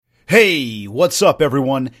Hey, what's up,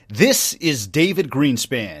 everyone? This is David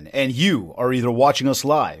Greenspan, and you are either watching us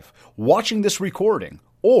live, watching this recording,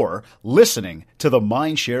 or listening to the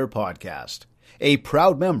Mindshare podcast, a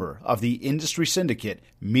proud member of the Industry Syndicate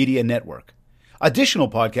Media Network. Additional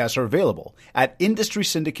podcasts are available at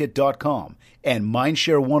industrysyndicate.com and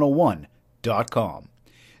mindshare101.com.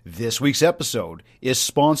 This week's episode is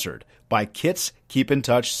sponsored by Kits Keep in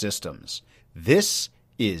Touch Systems. This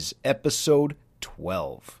is episode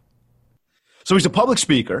 12. So he's a public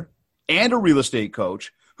speaker and a real estate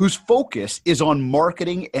coach whose focus is on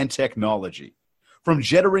marketing and technology. From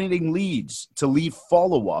generating leads to lead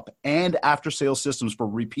follow-up and after-sales systems for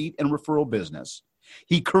repeat and referral business,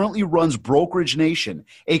 he currently runs Brokerage Nation,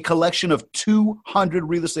 a collection of 200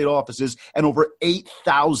 real estate offices and over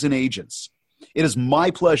 8,000 agents. It is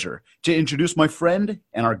my pleasure to introduce my friend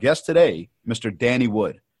and our guest today, Mr. Danny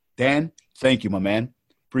Wood. Dan, thank you, my man.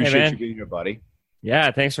 Appreciate you being here, buddy.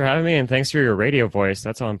 Yeah, thanks for having me, and thanks for your radio voice.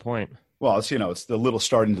 That's on point. Well, it's the little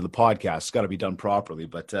start into the podcast. It's got to be done properly,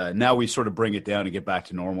 but now we sort of bring it down and get back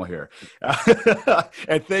to normal here.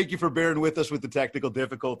 And thank you for bearing with us with the technical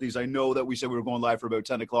difficulties. I know that we said we were going live for about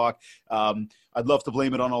 10 o'clock. I'd love to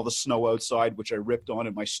blame it on all the snow outside, which I ripped on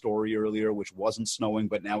in my story earlier, which wasn't snowing,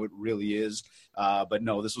 but now it really is. But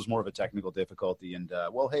no, this was more of a technical difficulty. And,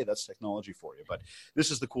 well, hey, that's technology for you. But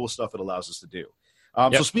this is the cool stuff it allows us to do.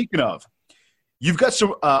 So speaking of, you've got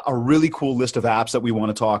a really cool list of apps that we want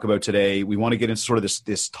to talk about today. We want to get into sort of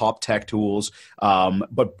this top tech tools.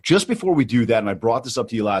 But just before we do that, and I brought this up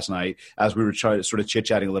to you last night as we were trying to sort of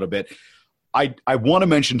chit-chatting a little bit, I want to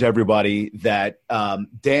mention to everybody that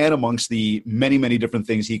Dan, amongst the many, many different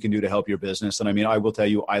things he can do to help your business, and I mean, I will tell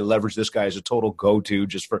you, I leverage this guy as a total go-to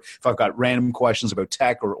just for if I've got random questions about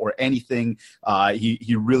tech or anything,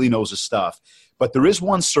 he really knows his stuff. But there is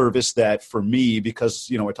one service that for me,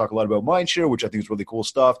 because, I talk a lot about Mindshare, which I think is really cool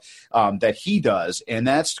stuff, that he does, and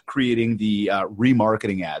that's creating the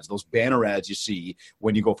remarketing ads, those banner ads you see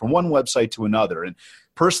when you go from one website to another. And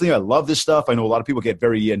personally, I love this stuff. I know a lot of people get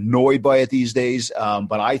very annoyed by it these days,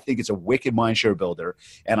 but I think it's a wicked Mindshare builder.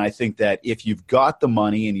 And I think that if you've got the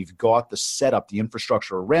money and you've got the setup, the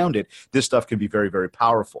infrastructure around it, this stuff can be very, very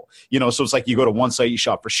powerful. So it's like you go to one site, you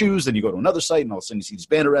shop for shoes, then you go to another site, and all of a sudden you see these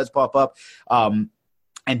banner ads pop up.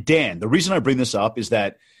 And Dan, the reason I bring this up is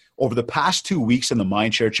that over the past 2 weeks in the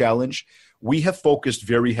Mindshare Challenge, we have focused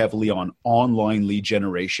very heavily on online lead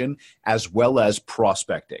generation as well as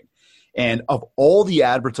prospecting. And of all the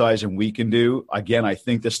advertising we can do, again, I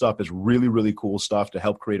think this stuff is really, really cool stuff to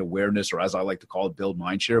help create awareness, or as I like to call it, build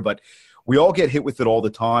Mindshare. But we all get hit with it all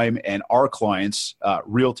the time, and our clients,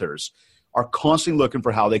 realtors, are constantly looking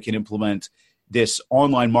for how they can implement this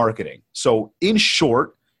online marketing. So in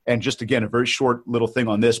short, and just again, a very short little thing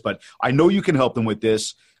on this, but I know you can help them with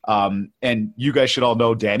this. And you guys should all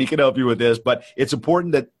know Danny can help you with this, but it's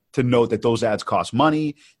important to note that those ads cost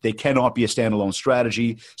money. They cannot be a standalone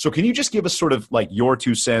strategy. So can you just give us sort of like your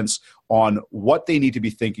 2 cents on what they need to be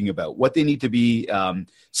thinking about, what they need to be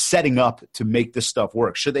setting up to make this stuff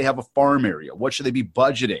work? Should they have a farm area? What should they be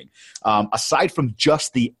budgeting? Aside from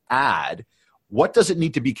just the ad, what does it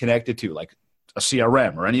need to be connected to, like a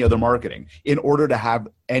CRM or any other marketing, in order to have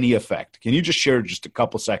any effect? Can you just share just a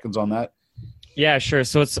couple seconds on that? Yeah, sure.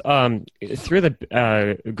 So it's through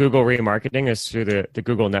the Google remarketing is through the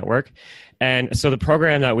Google network. And so the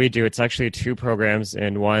program that we do, it's actually 2 programs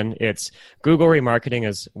in one. It's Google remarketing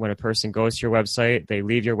is when a person goes to your website, they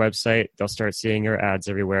leave your website, they'll start seeing your ads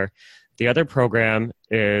everywhere. The other program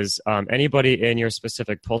is anybody in your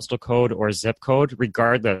specific postal code or zip code,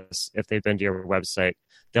 regardless if they've been to your website,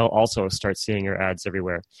 they'll also start seeing your ads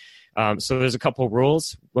everywhere. So there's a couple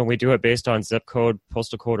rules when we do it based on zip code,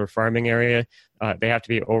 postal code, or farming area. They have to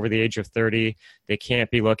be over the age of 30. They can't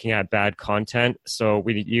be looking at bad content. So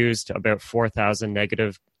we used about 4,000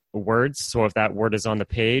 negative words. So if that word is on the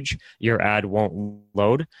page, your ad won't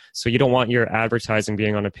load. So you don't want your advertising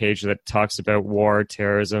being on a page that talks about war,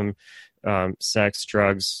 terrorism, sex,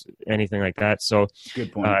 drugs, anything like that. So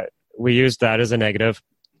good point. We used that as a negative.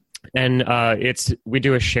 And we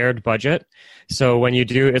do a shared budget. So when you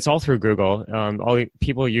do, it's all through Google.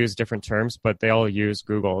 People use different terms, but they all use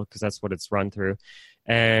Google because that's what it's run through.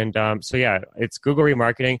 And so yeah, it's Google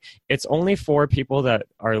remarketing. It's only for people that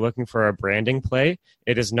are looking for a branding play.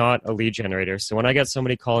 It is not a lead generator. So when I get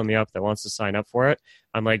somebody calling me up that wants to sign up for it,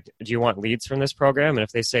 I'm like, do you want leads from this program? And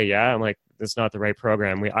if they say yeah, I'm like, that's not the right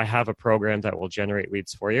program. I have a program that will generate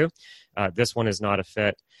leads for you. This one is not a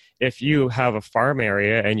fit. If you have a farm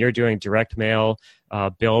area and you're doing direct mail,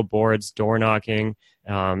 billboards, door knocking,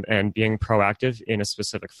 and being proactive in a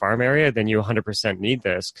specific farm area, then you 100% need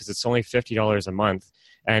this because it's only $50 a month.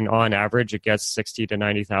 and on average, it gets 60 to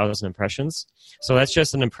 90,000 impressions. So that's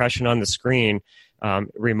just an impression on the screen,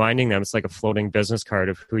 reminding them it's like a floating business card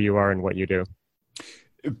of who you are and what you do.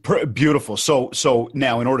 Beautiful. So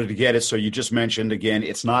now in order to get it, so you just mentioned again,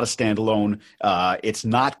 it's not a standalone. It's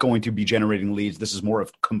not going to be generating leads. This is more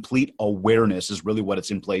of complete awareness is really what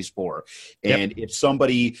it's in place for. And if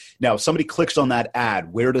somebody clicks on that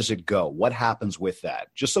ad, where does it go? What happens with that?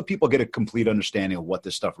 Just so people get a complete understanding of what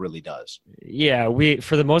this stuff really does. Yeah,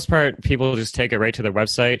 for the most part, people just take it right to their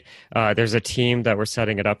website. There's a team that we're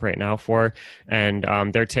setting it up right now for, and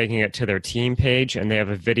they're taking it to their team page, and they have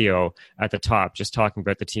a video at the top just talking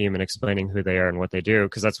about the team and explaining who they are and what they do,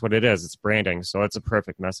 because that's what it is. It's branding. So that's a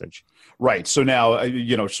perfect message. Right. So now,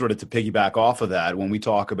 sort of to piggyback off of that, when we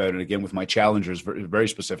talk about it again with my challengers very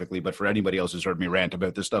specifically, but for anybody else who's heard me rant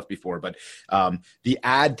about this stuff before, but the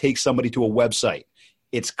ad takes somebody to a website.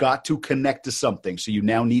 It's got to connect to something. So you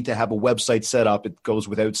now need to have a website set up. It goes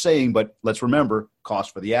without saying, but let's remember,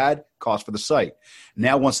 cost for the ad, cost for the site.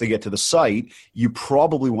 Now, once they get to the site, you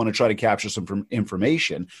probably want to try to capture some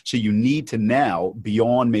information. So you need to now,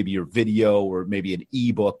 beyond maybe your video or maybe an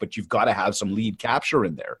ebook, but you've got to have some lead capture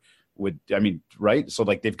in there. Right? So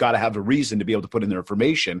like they've got to have a reason to be able to put in their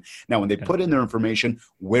information. Now, when they put in their information,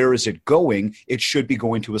 where is it going? It should be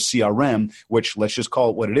going to a CRM, which let's just call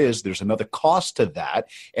it what it is. There's another cost to that.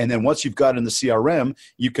 And then once you've got in the CRM,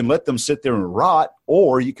 you can let them sit there and rot,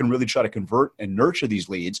 or you can really try to convert and nurture these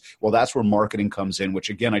leads. Well, that's where marketing comes in, which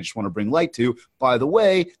again, I just want to bring light to. By the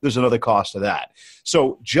way, there's another cost to that.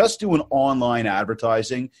 So just doing online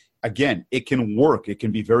advertising, again, it can work. It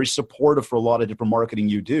can be very supportive for a lot of different marketing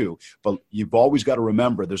you do, but you've always got to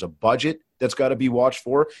remember there's a budget that's got to be watched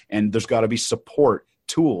for, and there's got to be support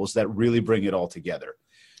tools that really bring it all together.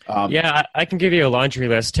 I can give you a laundry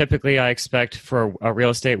list. Typically, I expect for a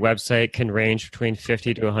real estate website can range between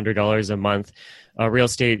 $50 to $100 a month.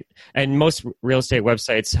 Most real estate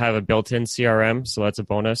websites have a built-in CRM, so that's a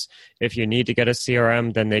bonus. If you need to get a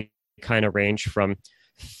CRM, then they kind of range from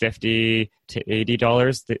 $50 to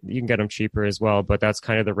 $80. You can get them cheaper as well, but that's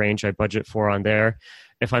kind of the range I budget for on there.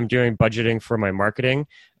 If I'm doing budgeting for my marketing,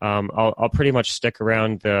 I'll pretty much stick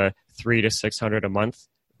around the $300 to $600 a month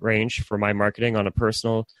range for my marketing on a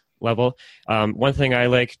personal level. One thing I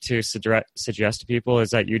like to suggest to people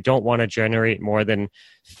is that you don't want to generate more than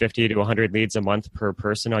 50 to 100 leads a month per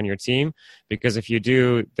person on your team, because if you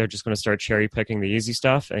do, they're just going to start cherry picking the easy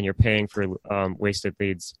stuff, and you're paying for wasted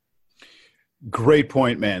leads. Great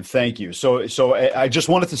point, man. Thank you. So I just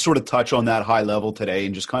wanted to sort of touch on that high level today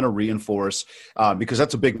and just kind of reinforce, because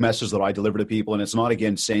that's a big message that I deliver to people. And it's not,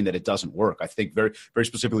 again, saying that it doesn't work. I think very, very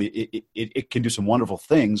specifically, it can do some wonderful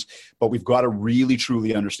things, but we've got to really,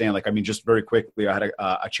 truly understand. Just very quickly, I had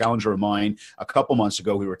a challenger of mine a couple months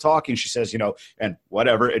ago. We were talking. She says, and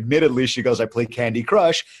whatever, admittedly, she goes, I play Candy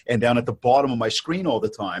Crush. And down at the bottom of my screen all the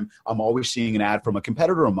time, I'm always seeing an ad from a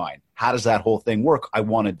competitor of mine. How does that whole thing work? I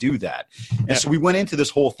want to do that. And so we went into this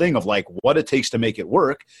whole thing of like what it takes to make it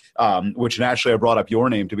work, which naturally I brought up your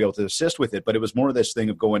name to be able to assist with it. But it was more of this thing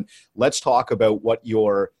of going, let's talk about what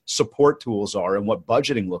your support tools are and what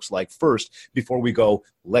budgeting looks like first before we go,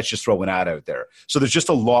 let's just throw an ad out there. So there's just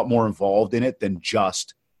a lot more involved in it than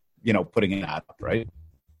just, putting an ad up, right?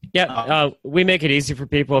 Yeah, we make it easy for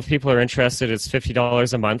people. If people are interested, it's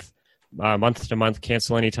 $50 a month. Month to month,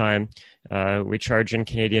 cancel anytime. We charge in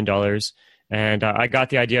Canadian dollars. And I got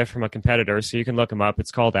the idea from a competitor, so you can look them up.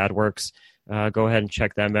 It's called AdWorks. Go ahead and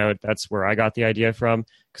check them out. That's where I got the idea from,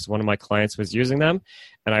 because one of my clients was using them.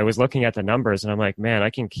 And I was looking at the numbers, and I'm like, man, I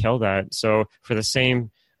can kill that. So for the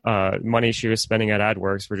same money she was spending at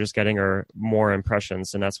AdWorks, we're just getting her more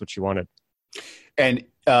impressions, and that's what she wanted. And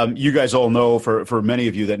you guys all know, for many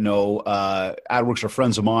of you that know, AdWorks are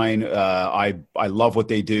friends of mine. I love what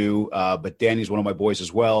they do, but Danny's one of my boys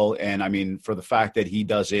as well. And for the fact that he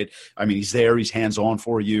does it, he's there, he's hands-on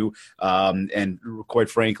for you. And quite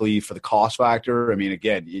frankly, for the cost factor,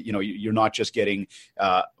 again, you're not just getting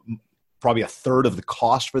probably a third of the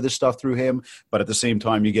cost for this stuff through him, but at the same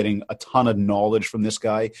time, you're getting a ton of knowledge from this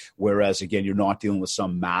guy. Whereas again, you're not dealing with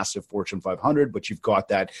some massive Fortune 500, but you've got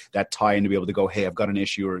that tie-in to be able to go, hey, I've got an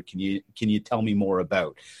issue, or can you tell me more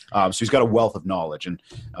about? So he's got a wealth of knowledge. And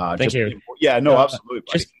thank you. Yeah, no,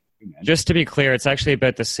 absolutely. Just to be clear, it's actually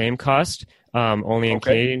about the same cost, only in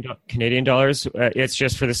Canadian dollars. It's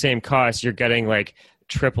just for the same cost, you're getting like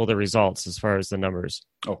triple the results as far as the numbers.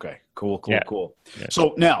 Okay, cool. Yeah.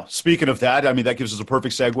 So now, speaking of that, that gives us a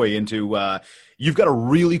perfect segue into you've got a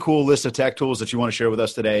really cool list of tech tools that you want to share with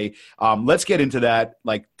us today. Let's get into that.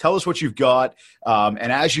 Tell us what you've got,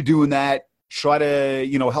 and as you're doing that, try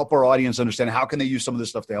to help our audience understand how can they use some of this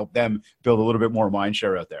stuff to help them build a little bit more mind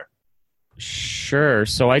share out there. Sure.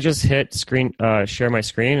 So I just hit share my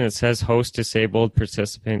screen, and it says host disabled,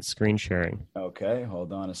 participant screen sharing. Okay,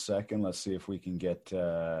 hold on a second. Let's see if we can get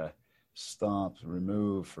stop,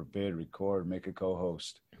 remove, forbid, record, make a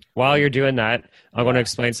co-host. While you're doing that, I'm going to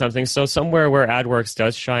explain something. So somewhere where AdWorks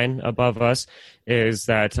does shine above us is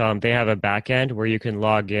that they have a backend where you can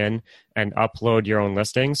log in and upload your own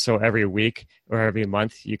listings. So every week or every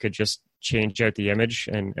month, you could just change out the image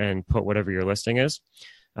and put whatever your listing is.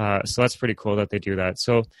 So that's pretty cool that they do that.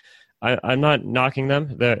 So I'm not knocking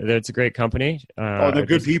them. It's a great company. They're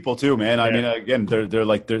good people too, man. Yeah. I mean, again,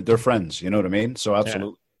 they're friends. You know what I mean? So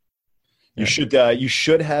absolutely, Yeah. you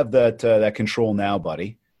should have that control now,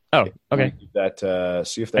 buddy. Oh, okay. That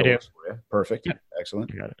see if that works for you. Perfect. Yeah.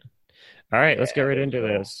 Excellent. I got it. All right, let's get right into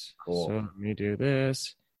this. Cool. So let me do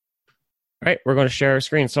this. All right, we're going to share our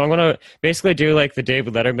screen. So I'm going to basically do like the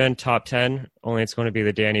David Letterman top 10, only it's going to be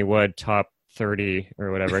the Danny Wood top 30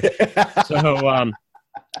 or whatever. So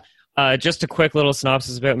just a quick little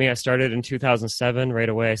synopsis about me. I started in 2007. Right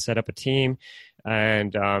away, I set up a team.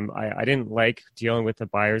 And I didn't like dealing with the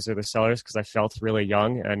buyers or the sellers because I felt really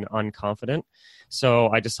young and unconfident. So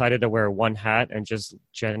I decided to wear one hat and just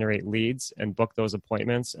generate leads and book those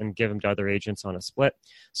appointments and give them to other agents on a split.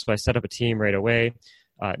 So I set up a team right away,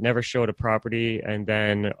 never showed a property, and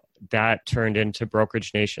then that turned into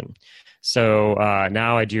Brokerage Nation. So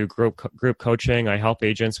now I do group coaching. I help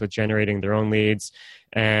agents with generating their own leads.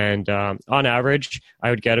 And on average, I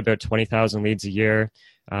would get about 20,000 leads a year.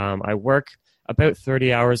 I work about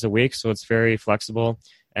 30 hours a week, so it's very flexible.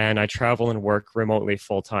 And I travel and work remotely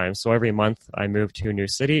full time. So every month I move to a new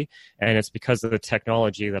city, and it's because of the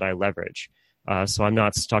technology that I leverage. So I'm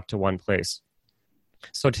not stuck to one place.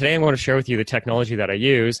 So today I'm going to share with you the technology that I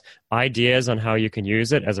use, ideas on how you can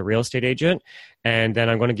use it as a real estate agent, and then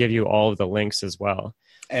I'm going to give you all of the links as well.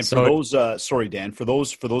 And for those, sorry, Dan, for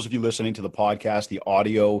those of you listening to the podcast, the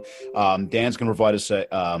audio, Dan's going to provide us a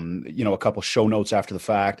couple show notes after the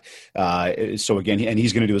fact. So again, and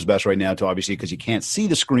he's going to do his best right now to obviously, because you can't see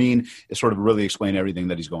the screen, is sort of really explain everything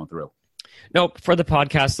that he's going through. Nope. For the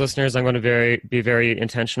podcast listeners, I'm going to be very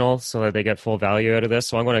intentional so that they get full value out of this.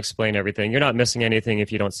 So I'm going to explain everything. You're not missing anything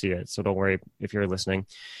if you don't see it. So don't worry if you're listening.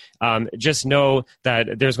 Just know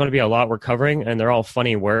that there's going to be a lot we're covering, and they're all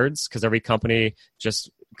funny words because every company just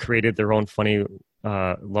created their own funny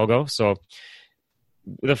logo. So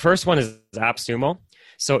the first one is AppSumo.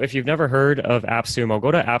 So if you've never heard of AppSumo,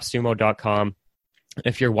 go to appsumo.com.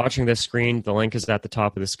 If you're watching this screen, the link is at the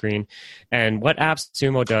top of the screen. And what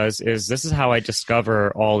AppSumo does is this is how I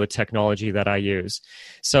discover all the technology that I use.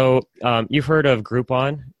 So you've heard of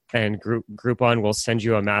Groupon, and Groupon will send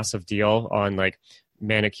you a massive deal on like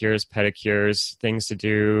manicures, pedicures, things to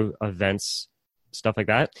do, events, stuff like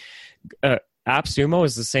that. AppSumo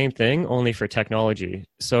is the same thing, only for technology.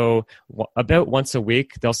 So about once a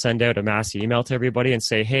week, they'll send out a mass email to everybody and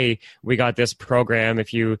say, hey, we got this program.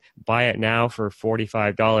 If you buy it now for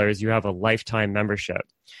 $45, you have a lifetime membership.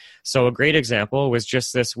 So a great example was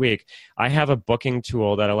just this week. I have a booking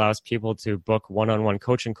tool that allows people to book one-on-one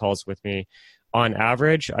coaching calls with me. On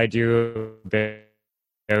average, I do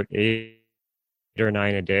about 8 or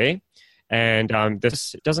 9 a day. And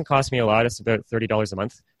this doesn't cost me a lot. It's about $30 a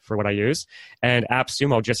month for what I use. And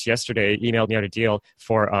AppSumo just yesterday emailed me out a deal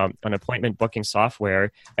for an appointment booking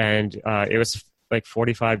software. And it was like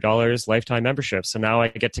 $45 lifetime membership. So now I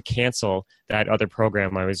get to cancel that other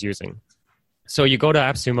program I was using. So you go to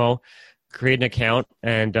AppSumo, create an account,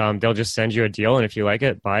 and they'll just send you a deal. And if you like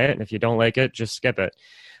it, buy it. And if you don't like it, just skip it.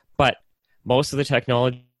 But most of the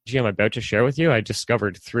technology I'm about to share with you, I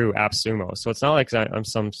discovered through AppSumo. So it's not like I'm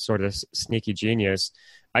some sort of sneaky genius.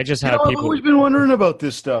 I just have people. I've always been wondering about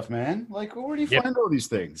this stuff, man. Like, where do you find all these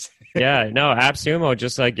things? Yeah, no, AppSumo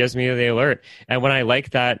just like gives me the alert. And when I like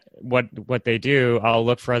that, what they do, I'll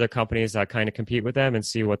look for other companies that kind of compete with them and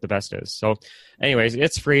see what the best is. So anyways,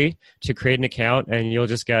 it's free to create an account, and you'll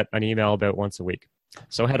just get an email about once a week.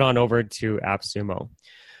 So head on over to AppSumo.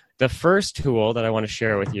 The first tool that I want to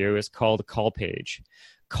share with you is called CallPage.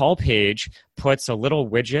 CallPage puts a little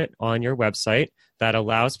widget on your website that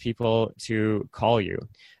allows people to call you.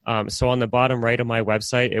 So on the bottom right of my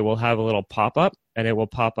website, it will have a little pop-up, and it will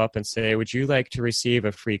pop up and say, would you like to receive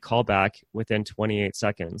a free callback within 28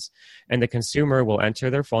 seconds? And the consumer will enter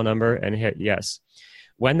their phone number and hit yes.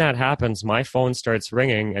 When that happens, my phone starts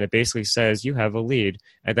ringing, and it basically says, you have a lead.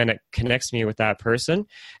 And then it connects me with that person.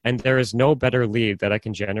 And there is no better lead that I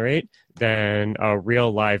can generate than a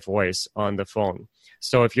real live voice on the phone.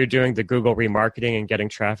 So if you're doing the Google remarketing and getting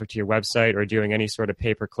traffic to your website, or doing any sort of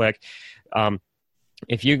pay-per-click,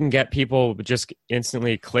 if you can get people just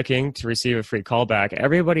instantly clicking to receive a free callback,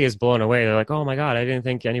 everybody is blown away. They're like, oh my God, I didn't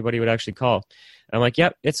think anybody would actually call. I'm like,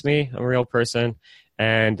 yep, it's me. I'm a real person.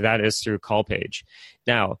 And that is through Callpage.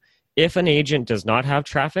 Now, if an agent does not have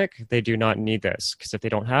traffic, they do not need this, because if they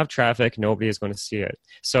don't have traffic, nobody is going to see it.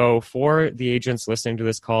 So for the agents listening to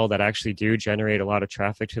this call that actually do generate a lot of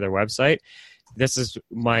traffic to their website, this is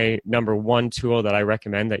my number one tool that I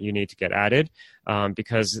recommend that you need to get added,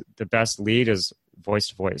 because the best lead is voice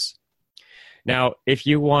to voice. Now, if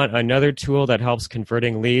you want another tool that helps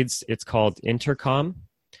converting leads, it's called Intercom,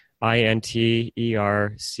 Intercom,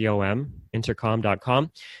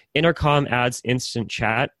 intercom.com. Intercom adds instant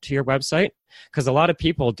chat to your website, because a lot of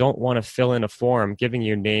people don't want to fill in a form giving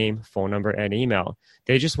you name, phone number, and email.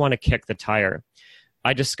 They just want to kick the tire.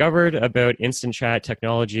 I discovered about instant chat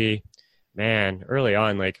technology, early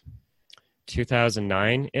on, like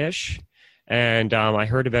 2009-ish. And I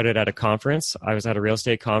heard about it at a conference. I was at a real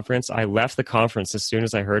estate conference. I left the conference as soon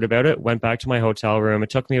as I heard about it, went back to my hotel room. It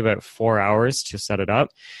took me about 4 hours to set it up.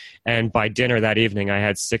 And by dinner that evening, I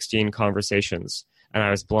had 16 conversations. And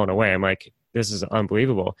I was blown away. I'm like, this is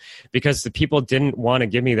unbelievable. Because the people didn't want to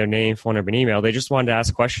give me their name, phone number, and email. They just wanted to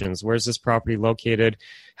ask questions. Where's this property located?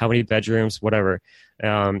 How many bedrooms? Whatever.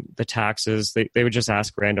 The taxes. They would just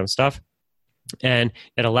ask random stuff. And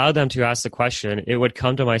it allowed them to ask the question. It would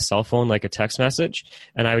come to my cell phone like a text message,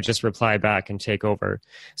 and I would just reply back and take over.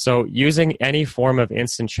 So using any form of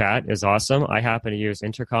instant chat is awesome. I happen to use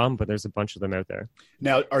Intercom, but there's a bunch of them out there.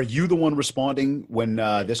 Now, are you the one responding when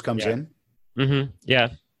this comes in? Mm-hmm. Yeah.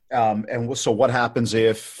 And so what happens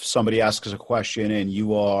if somebody asks a question and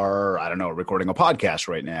you are, I don't know, recording a podcast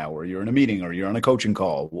right now, or you're in a meeting, or you're on a coaching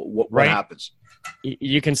call? What happens?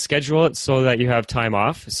 You can schedule it so that you have time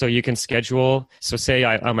off. So you can schedule. So say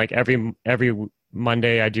I'm like every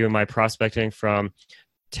Monday I do my prospecting from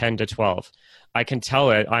 10 to 12. I can tell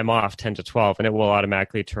it I'm off 10 to 12, and it will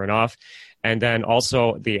automatically turn off. And then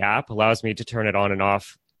also the app allows me to turn it on and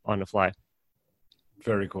off on the fly.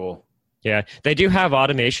 Very cool. Yeah, they do have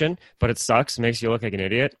automation, but it sucks. It makes you look like an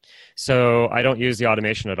idiot. So I don't use the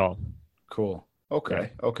automation at all. Cool.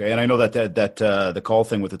 Okay. Yeah. Okay. And I know that the call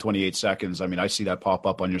thing with the 28 seconds, I mean, I see that pop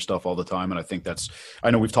up on your stuff all the time. And I think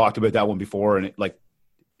I know we've talked about that one before, and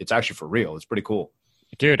it's actually for real. It's pretty cool.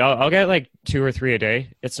 Dude, I'll get like 2 or 3 a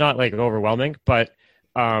day. It's not like overwhelming, but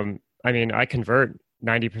I mean, I convert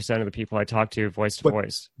 90% of the people I talk to voice to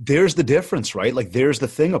voice. There's the difference, right? Like there's the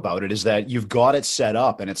thing about it is that you've got it set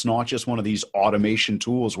up, and it's not just one of these automation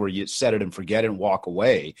tools where you set it and forget it and walk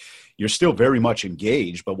away. You're still very much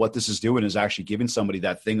engaged, but what this is doing is actually giving somebody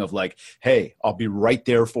that thing of like, hey, I'll be right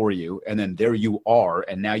there for you. And then there you are.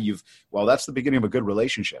 And now that's the beginning of a good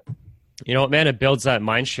relationship. You know what, man? It builds that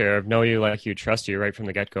mind share of know you, like you, trust you right from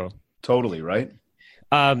the get-go. Totally, right?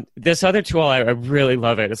 This other tool, I really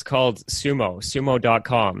love it. It's called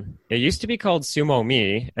sumo.com. It used to be called Sumo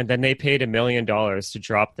Me, and then they paid $1 million to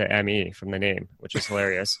drop the ME from the name, which is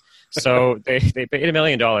hilarious. So they paid $1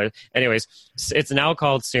 million. Anyways, it's now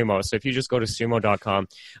called Sumo. So if you just go to sumo.com,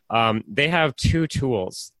 they have 2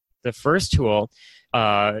 tools. The first tool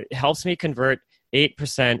helps me convert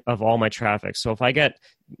 8% of all my traffic. So if I get,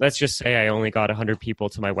 let's just say I only got 100 people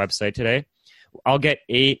to my website today, I'll get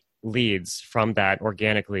 8 leads from that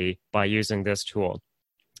organically by using this tool.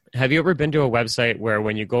 Have you ever been to a website where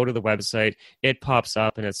when you go to the website, it pops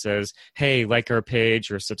up and it says, hey, like our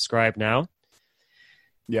page or subscribe now?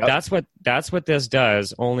 Yeah, that's what this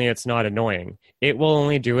does, only it's not annoying. It will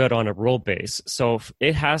only do it on a rule base. So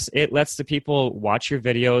it lets the people watch your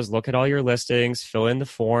videos, look at all your listings, fill in the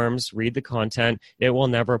forms, read the content. It will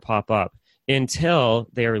never pop up until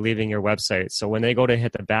they are leaving your website. So when they go to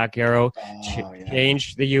hit the back arrow,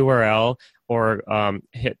 change the URL, or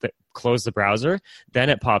close the browser, then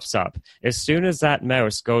it pops up. As soon as that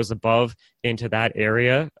mouse goes above into that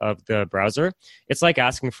area of the browser, it's like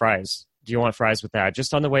asking fries. Do you want fries with that?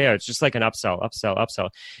 Just on the way out, it's just like an upsell.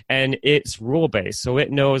 And it's rule-based, so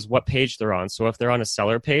it knows what page they're on. So if they're on a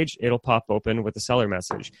seller page, it'll pop open with the seller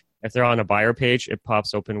message. If they're on a buyer page, it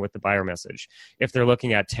pops open with the buyer message. If they're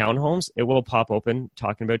looking at townhomes, it will pop open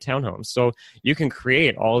talking about townhomes. So you can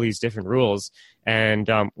create all these different rules. And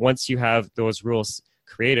once you have those rules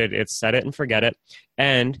created, it's set it and forget it.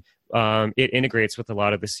 And it integrates with a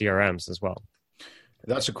lot of the CRMs as well.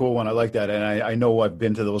 That's a cool one. I like that. And I know I've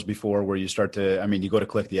been to those before where you start to, you go to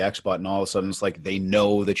click the X button, all of a sudden it's like they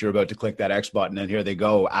know that you're about to click that X button, and here they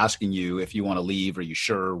go asking you if you want to leave, are you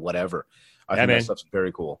sure, whatever. I think that stuff's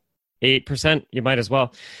very cool. 8%, you might as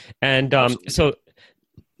well. And so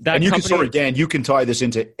that and you company, Dan, you can tie this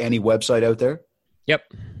into any website out there?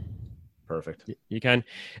 Yep. Perfect. You can.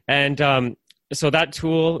 And So that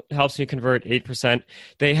tool helps me convert 8%.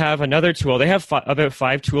 They have another tool. They have about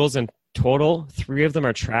 5 tools in total. 3 of them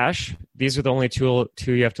are trash. These are the only two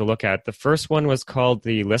you have to look at. The first one was called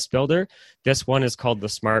the List Builder. This one is called the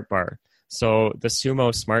Smart Bar. So the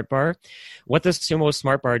Sumo Smart Bar. What the Sumo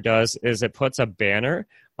Smart Bar does is it puts a banner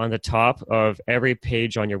on the top of every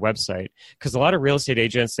page on your website. Because a lot of real estate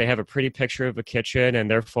agents, they have a pretty picture of a kitchen and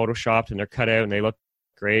they're photoshopped and they're cut out and they look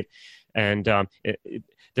great. And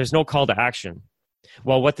there's no call to action.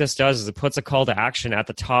 Well, what this does is it puts a call to action at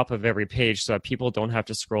the top of every page so that people don't have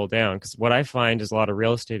to scroll down. Because what I find is a lot of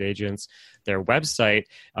real estate agents, their website,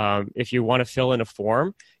 if you want to fill in a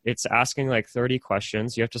form, it's asking like 30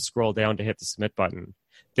 questions. You have to scroll down to hit the submit button.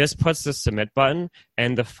 This puts the submit button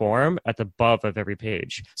and the form at the above of every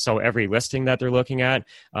page. So every listing that they're looking at,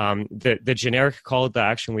 the generic call to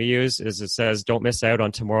action we use is it says, don't miss out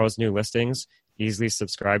on tomorrow's new listings. Easily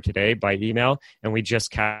subscribe today by email, and we just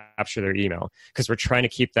capture their email because we're trying to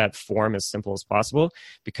keep that form as simple as possible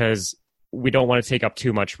because we don't want to take up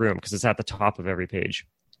too much room because it's at the top of every page.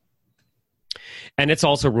 And it's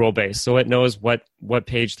also rule-based, so it knows what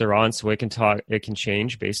page they're on, so it can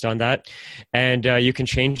change based on that. And you can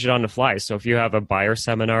change it on the fly. So if you have a buyer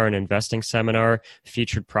seminar, an investing seminar,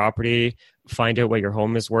 featured property, find out what your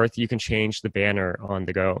home is worth, you can change the banner on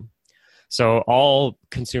the go. So all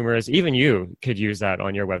consumers, even you, could use that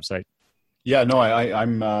on your website. Yeah, no,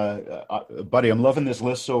 I'm buddy, I'm loving this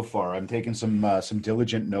list so far. I'm taking some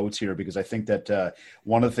diligent notes here because I think that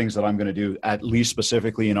one of the things that I'm going to do, at least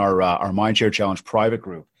specifically in our Mindshare Challenge private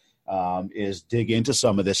group, is dig into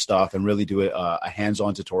some of this stuff and really do a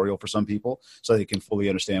hands-on tutorial for some people so they can fully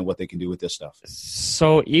understand what they can do with this stuff.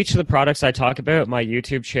 So each of the products I talk about, my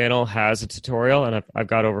YouTube channel has a tutorial, and I've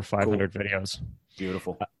got over 500 videos.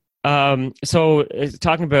 Beautiful. So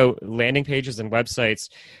talking about landing pages and websites,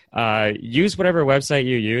 use whatever website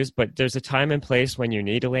you use, but there's a time and place when you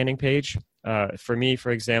need a landing page. For me,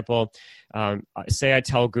 for example, say I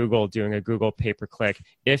tell Google doing a Google pay-per-click,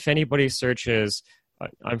 if anybody searches,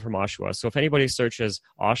 I'm from Oshawa, so if anybody searches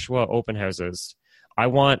Oshawa open houses, I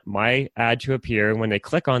want my ad to appear. When they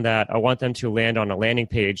click on that, I want them to land on a landing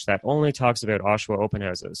page that only talks about Oshawa open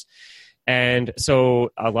houses. And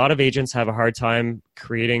so a lot of agents have a hard time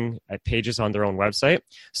creating pages on their own website.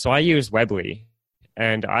 So I use Weebly,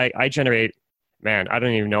 and I generate, I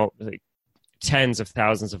don't even know, like tens of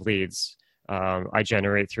thousands of leads I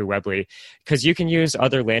generate through Weebly, because you can use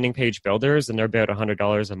other landing page builders and they're about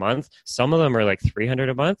 $100 a month. Some of them are like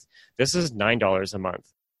 $300 a month. This is $9 a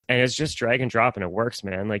month. And it's just drag and drop and it works,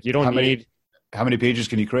 man. Like you don't need. How many pages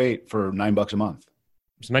can you create for $9 a month?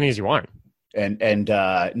 As many as you want. And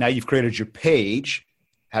now you've created your page.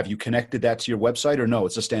 Have you connected that to your website or no?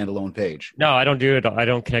 It's a standalone page. No, I don't do it. I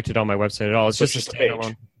don't connect it on my website at all. It's just a standalone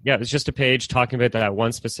page. Yeah, it's just a page talking about that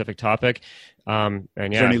one specific topic. And yeah.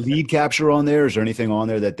 Is there any lead capture on there? Is there anything on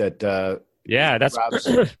there that yeah, that's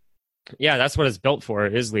yeah, that's what it's built for,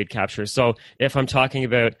 is lead capture. So if I'm talking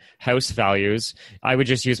about house values, I would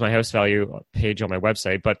just use my house value page on my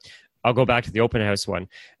website. But I'll go back to the open house one.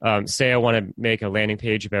 Say I want to make a landing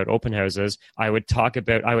page about open houses. I would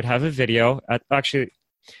have a video.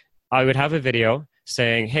 I would have a video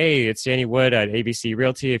saying, hey, it's Danny Wood at ABC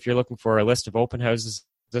Realty. If you're looking for a list of open houses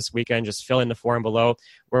this weekend, just fill in the form below.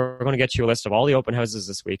 We're going to get you a list of all the open houses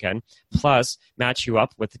this weekend, plus match you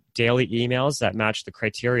up with daily emails that match the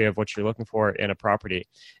criteria of what you're looking for in a property.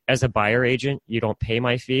 As a buyer agent, you don't pay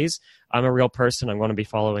my fees. I'm a real person. I'm going to be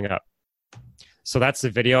following up. So that's the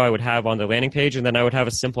video I would have on the landing page. And then I would have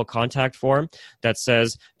a simple contact form that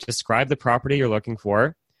says, describe the property you're looking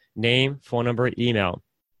for, name, phone number, email.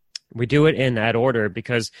 We do it in that order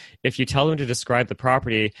because if you tell them to describe the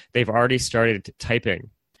property, they've already started typing.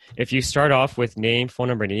 If you start off with name, phone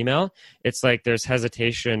number, and email, it's like there's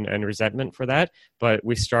hesitation and resentment for that, but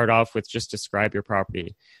we start off with just describe your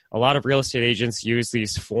property. A lot of real estate agents use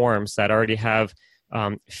these forms that already have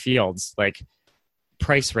fields like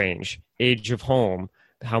price range, age of home,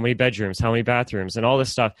 how many bedrooms, how many bathrooms, and all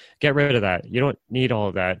this stuff. Get rid of that. You don't need all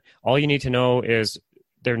of that. All you need to know is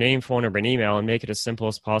their name, phone number, and email, and make it as simple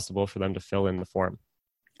as possible for them to fill in the form.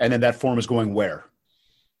 And then that form is going where?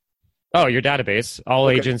 Oh, your database. All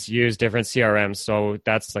agents use different CRMs, so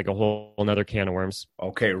that's like a whole another can of worms.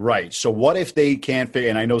 Okay, right. So what if they can't figure,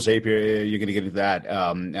 and I know Zapier, you're going to get into that,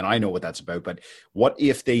 and I know what that's about, but what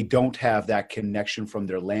if they don't have that connection from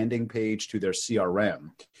their landing page to their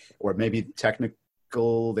CRM, or maybe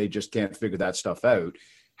technical, they just can't figure that stuff out?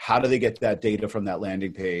 How do they get that data from that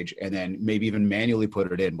landing page and then maybe even manually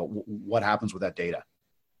put it in? But what happens with that data?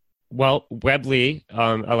 Well, Webly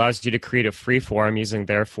allows you to create a free form using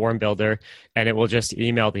their form builder, and it will just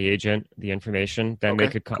email the agent the information. Then they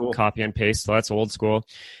Okay, could cool. copy and paste. So that's old school.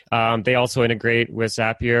 They also integrate with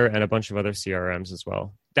Zapier and a bunch of other CRMs as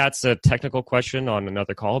well. That's a technical question on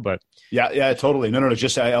another call, but Yeah, totally. No.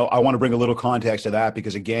 Just I want to bring a little context to that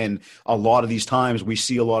because again, a lot of these times we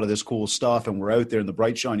see a lot of this cool stuff, and we're out there, and the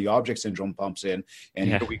bright shiny object syndrome pumps in, and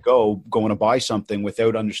yeah, here we go going to buy something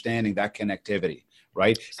without understanding that connectivity,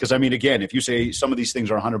 right? Because I mean, again, if you say some of these things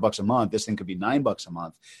are $100 a month, this thing could be $9 a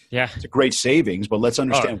month. yeah, It's a great savings, but let's oh,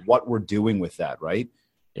 understand what we're doing with that, right?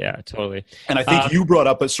 yeah, totally. And I think you brought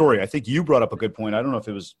up I think you brought up a good point. I don't know if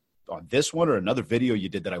it was on this one or another video you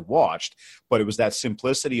did that I watched, but it was that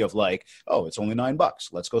simplicity of like, oh, it's only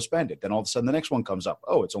 $9. Let's go spend it. Then all of a sudden the next one comes up.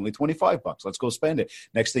 Oh, it's only $25. Let's go spend it.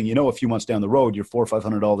 Next thing you know, a few months down the road, you're $400 or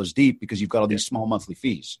 $500 deep because you've got all these small monthly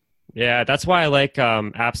fees. Yeah, that's why I like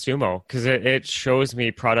AppSumo, because it shows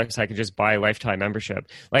me products I can just buy lifetime membership.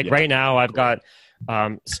 Like right now, I've got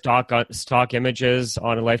stock images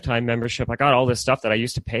on a lifetime membership. I got all this stuff that I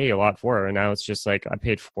used to pay a lot for, and now it's just like I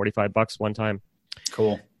paid $45 one time.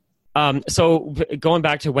 Cool. So going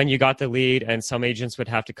back to when you got the lead, and some agents would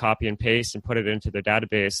have to copy and paste and put it into their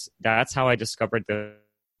database. That's how I discovered the.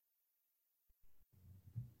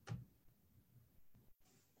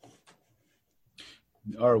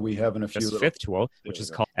 Are we having a few this fifth tool, which is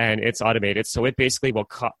called, and it's automated. So it basically will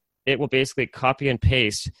copy and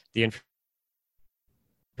paste the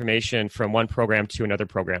information from one program to another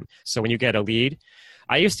program. So when you get a lead,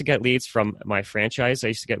 I used to get leads from my franchise. I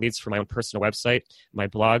used to get leads from my own personal website, my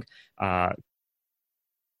blog,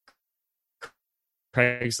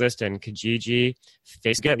 Craigslist and Kijiji.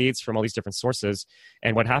 They get leads from all these different sources.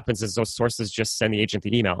 And what happens is those sources just send the agent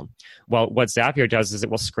the email. Well, what Zapier does is it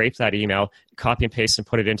will scrape that email, copy and paste, and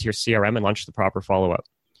put it into your CRM and launch the proper follow-up.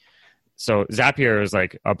 So Zapier is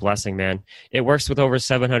like a blessing, man. It works with over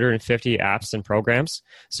 750 apps and programs.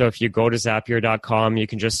 So if you go to Zapier.com, you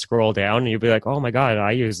can just scroll down and you'll be like, oh my God,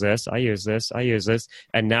 I use this, I use this, I use this.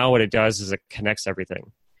 And now what it does is it connects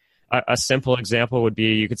everything. A simple example would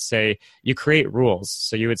be you could say, you create rules.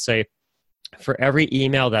 So you would say, for every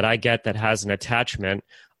email that I get that has an attachment,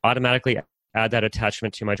 automatically add that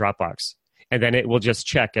attachment to my Dropbox. And then it will just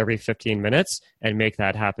check every 15 minutes and make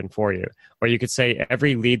that happen for you. Or you could say,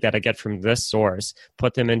 every lead that I get from this source,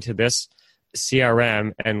 put them into this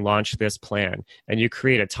CRM and launch this plan. And you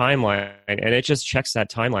create a timeline, and it just checks that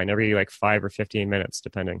timeline every like 5 or 15 minutes,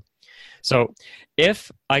 depending. So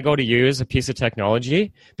if I go to use a piece of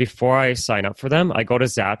technology, before I sign up for them, I go to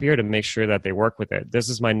Zapier to make sure that they work with it. This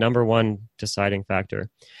is my number one deciding factor.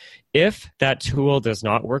 If that tool does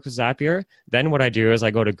not work with Zapier, then what I do is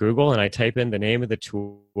I go to Google and I type in the name of the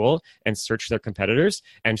tool and search their competitors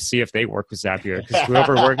and see if they work with Zapier.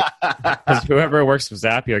 Because whoever works with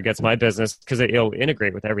Zapier gets my business because it'll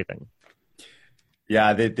integrate with everything.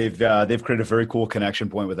 Yeah, they've created a very cool connection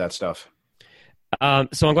point with that stuff.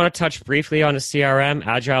 So I'm going to touch briefly on a CRM.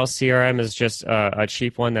 Agile CRM is just a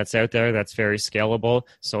cheap one that's out there that's very scalable.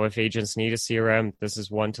 So if agents need a CRM, this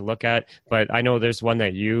is one to look at. But I know there's one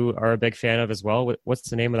that you are a big fan of as well. What's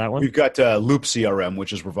the name of that one? We've got Loop CRM,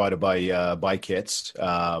 which is provided by Kits.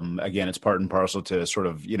 Again, it's part and parcel to sort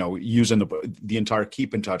of using the entire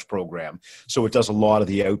Keep in Touch program. So it does a lot of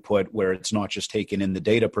the output where it's not just taking in the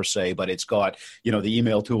data per se, but it's got the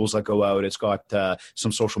email tools that go out. It's got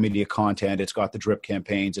some social media content. It's got the drip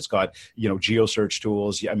campaigns. It's got geo search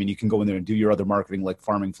tools. I mean, you can go in there and do your other marketing like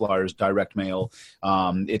farming flyers, direct mail.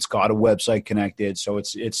 It's got a website connected, so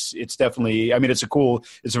it's definitely. I mean, it's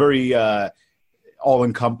a very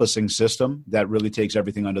all-encompassing system that really takes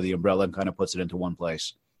everything under the umbrella and kind of puts it into one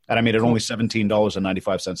place. And I mean, at only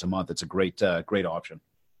 $17.95 a month, it's a great option.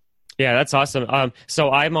 Yeah, that's awesome. So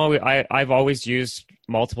I've always used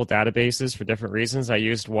multiple databases for different reasons. I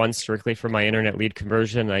used one strictly for my internet lead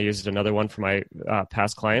conversion. I used another one for my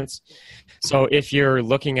past clients. So if you're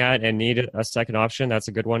looking at and need a second option, that's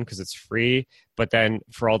a good one because it's free. But then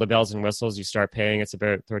for all the bells and whistles, you start paying. It's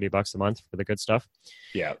about $30 a month for the good stuff.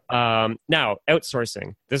 Yeah. Now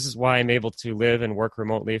outsourcing. This is why I'm able to live and work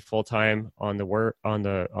remotely full time on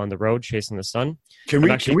the road chasing the sun. Can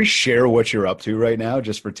we share what you're up to right now,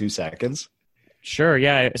 just for 2 seconds? Sure,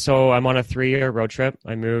 yeah. So I'm on a 3-year road trip.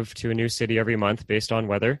 I move to a new city every month based on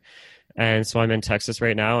weather. And so I'm in Texas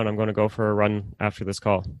right now, and I'm going to go for a run after this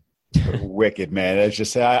call. Wicked, man. It's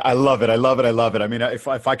just, I love it. I love it. I love it. I mean, if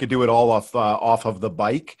I could do it all off of the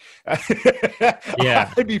bike, yeah,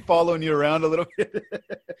 I'd be following you around a little bit.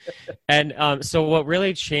 And so what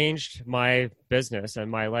really changed my business and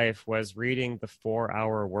my life was reading The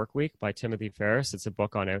 4-Hour Workweek by Timothy Ferriss. It's a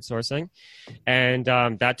book on outsourcing. And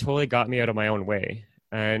that totally got me out of my own way.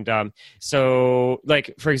 And so,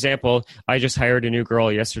 like, for example, I just hired a new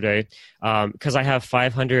girl yesterday because I have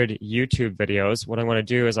 500 YouTube videos. What I'm going to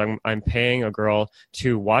do is I'm paying a girl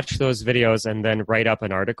to watch those videos and then write up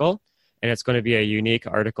an article. And it's going to be a unique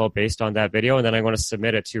article based on that video. And then I'm going to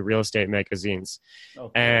submit it to real estate magazines.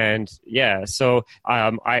 Okay. And yeah, so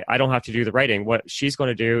I don't have to do the writing. What she's going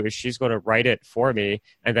to do is she's going to write it for me,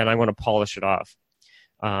 and then I'm going to polish it off.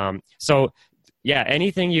 So yeah,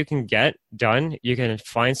 anything you can get done, you can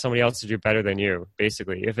find somebody else to do better than you,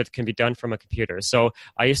 basically, if it can be done from a computer. So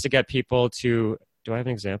I used to get people to, do I have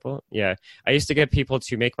an example? Yeah. I used to get people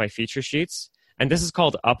to make my feature sheets. And this is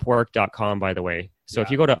called Upwork.com, by the way. So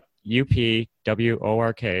if you go to upwork.com,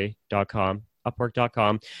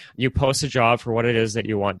 upwork.com, you post a job for what it is that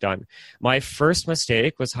you want done. My first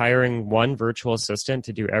mistake was hiring one virtual assistant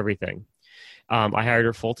to do everything. I hired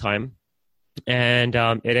her full-time, and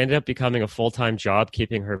it ended up becoming a full-time job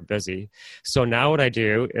keeping her busy. So now what I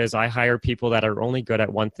do is I hire people that are only good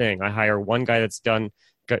at one thing. I hire one guy that's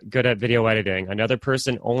good at video editing. Another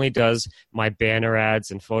person only does my banner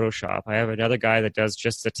ads in Photoshop. I have another guy that does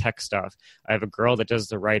just the tech stuff. I have a girl that does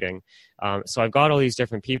the writing. So I've got all these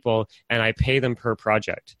different people, and I pay them per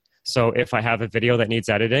project. So if I have a video that needs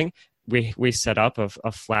editing, we set up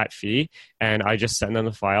a flat fee, and I just send them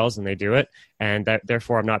the files and they do it. And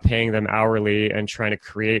therefore I'm not paying them hourly and trying to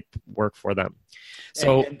create work for them.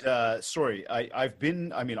 So, sorry, I've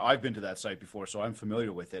been to that site before, so I'm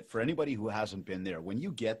familiar with it. For anybody who hasn't been there, when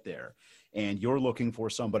you get there and you're looking for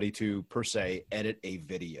somebody to, per se, edit a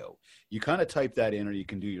video, you kind of type that in, or you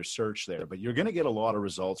can do your search there, but you're going to get a lot of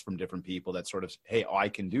results from different people that sort of, hey, I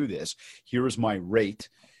can do this. Here is my rate.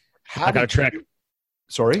 I got a trick.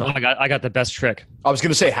 Sorry? Oh, I got the best trick. I was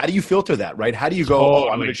going to say, how do you filter that, right? How do you go, totally.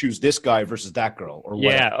 I'm going to choose this guy versus that girl? Or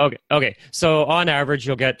whatever? Yeah, okay. So on average,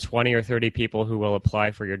 you'll get 20 or 30 people who will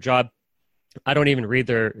apply for your job. I don't even read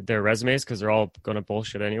their resumes because they're all going to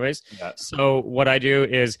bullshit anyways. Yeah. So what I do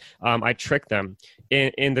is I trick them.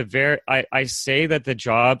 I say that the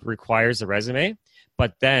job requires a resume,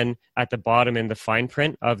 but then at the bottom in the fine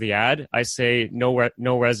print of the ad, I say no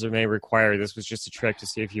resume required. This was just a trick to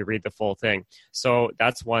see if you read the full thing. So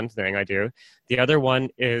that's one thing I do. The other one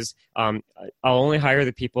is I'll only hire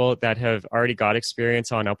the people that have already got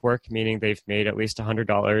experience on Upwork, meaning they've made at least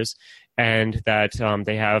 $100 and that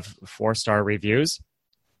they have 4-star reviews.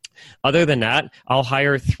 Other than that, I'll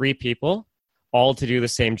hire 3 people all to do the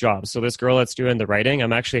same job. So this girl that's doing the writing,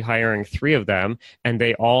 I'm actually hiring 3 of them, and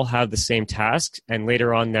they all have the same tasks. And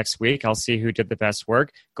later on next week, I'll see who did the best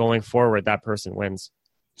work. Going forward, that person wins.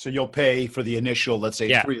 So you'll pay for the initial, let's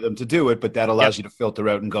say 3 of them to do it, but that allows you to filter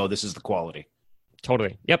out and go, this is the quality.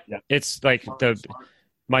 Totally. Yep. It's like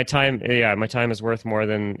my time is worth more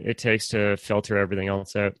than it takes to filter everything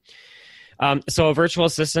else out. So a virtual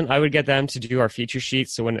assistant, I would get them to do our feature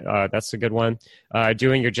sheets. So when that's a good one.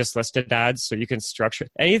 Doing your just listed ads, so you can structure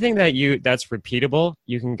anything that's repeatable.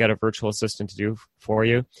 You can get a virtual assistant to do for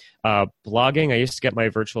you. Blogging, I used to get my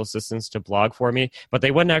virtual assistants to blog for me, but they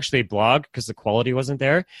wouldn't actually blog because the quality wasn't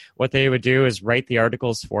there. What they would do is write the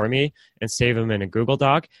articles for me and save them in a Google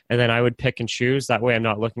Doc, and then I would pick and choose. That way, I'm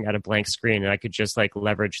not looking at a blank screen, and I could just like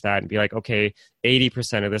leverage that and be like, okay,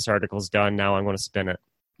 80% of this article's done. Now I'm going to spin it.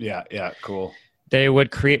 Yeah, cool. They would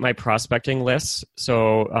create my prospecting lists.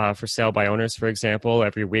 So for sale by owners, for example,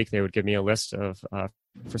 every week they would give me a list of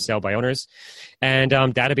for sale by owners, and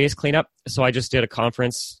database cleanup. So I just did a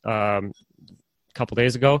conference a couple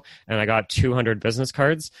days ago, and I got 200 business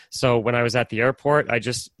cards. So when I was at the airport, I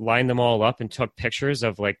just lined them all up and took pictures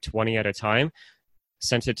of like 20 at a time,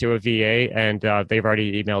 sent it to a VA, and they've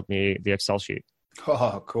already emailed me the Excel sheet.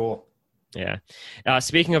 Oh, cool. Yeah.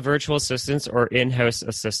 Speaking of virtual assistants or in-house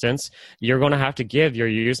assistants, you're going to have to give your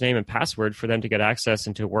username and password for them to get access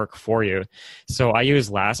and to work for you. So I use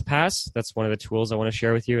LastPass. That's one of the tools I want to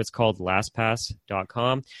share with you. It's called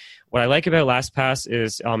LastPass.com. What I like about LastPass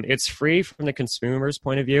is it's free from the consumer's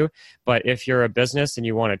point of view, but if you're a business and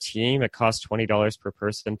you want a team, it costs $20 per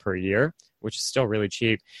person per year, which is still really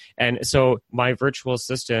cheap. And so my virtual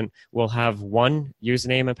assistant will have one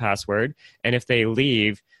username and password, and if they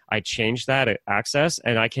leave, I change that at access,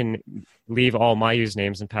 and I can leave all my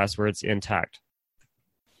usernames and passwords intact.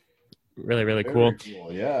 Really, really cool.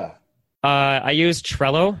 Cool. Yeah. I use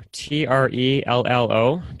Trello,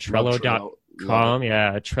 Trello, Trello.com.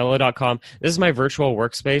 Yeah, Trello.com. This is my virtual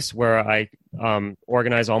workspace where I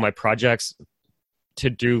organize all my projects,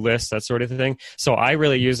 to-do lists, that sort of thing. So I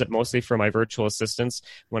really use it mostly for my virtual assistants.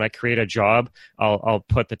 When I create a job, I'll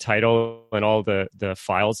put the title and all the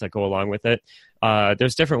files that go along with it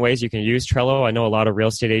There's different ways you can use Trello. I know a lot of real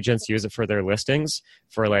estate agents use it for their listings,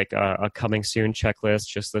 for like a coming soon checklist,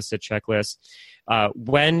 just listed checklist.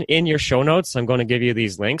 When in your show notes, I'm going to give you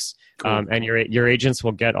these links, cool. And your agents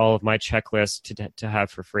will get all of my checklists to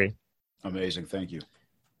have for free. Amazing. Thank you.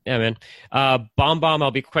 Yeah, man. BombBomb,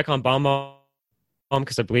 I'll be quick on BombBomb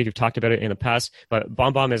because I believe you've talked about it in the past, but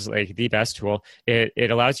BombBomb is like the best tool. It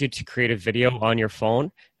allows you to create a video on your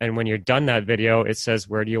phone, and when you're done that video, it says,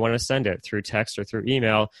 where do you want to send it? Through text or through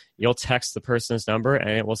email. You'll text the person's number,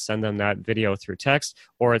 and it will send them that video through text,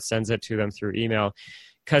 or it sends it to them through email.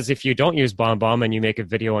 Because if you don't use BombBomb and you make a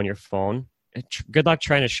video on your phone, good luck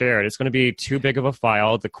trying to share it. It's going to be too big of a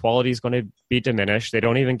file. The quality is going to be diminished. They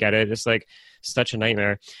don't even get it. It's like such a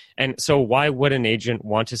nightmare. And so why would an agent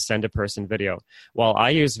want to send a person video? Well, I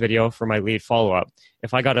use video for my lead follow-up.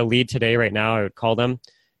 If I got a lead today right now, I would call them.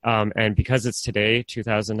 And because it's today,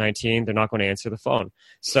 2019, they're not going to answer the phone.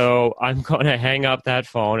 So I'm going to hang up that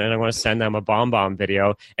phone and I'm going to send them a BombBomb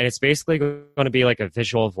video. And it's basically going to be like a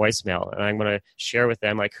visual voicemail. And I'm going to share with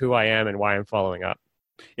them like who I am and why I'm following up.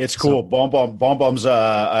 It's cool. BombBomb's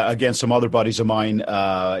again, some other buddies of mine.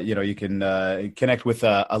 You can connect with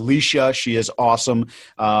Alicia. She is awesome.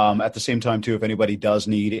 At the same time, too, if anybody does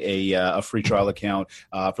need a free trial account,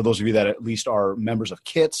 for those of you that at least are members of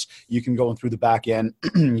Kits, you can go in through the back end,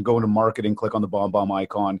 go into marketing, click on the BombBomb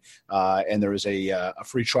icon, and there is a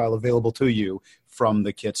free trial available to you from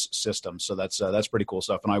the Kits system. So that's pretty cool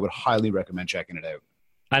stuff, and I would highly recommend checking it out.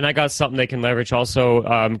 And I got something they can leverage also.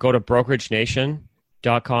 Go to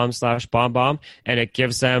BrokerageNation.com/BombBomb, and it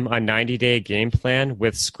gives them a 90-day game plan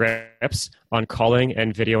with scripts on calling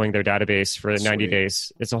and videoing their database for 90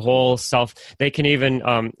 days. It's a whole they can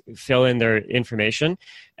even fill in their information,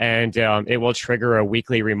 and it will trigger a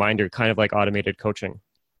weekly reminder, kind of like automated coaching.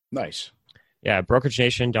 Nice. Yeah,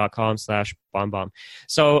 BrokerageNation.com/BombBomb.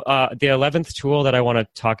 So the 11th tool that I want to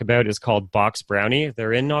talk about is called Box Brownie.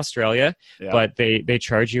 They're in Australia, but they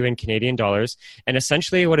charge you in Canadian dollars. And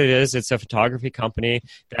essentially what it is, it's a photography company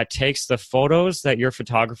that takes the photos that your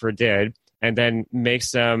photographer did and then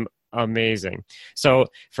makes them amazing. So,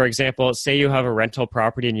 for example, say you have a rental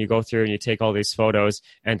property and you go through and you take all these photos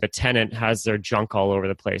and the tenant has their junk all over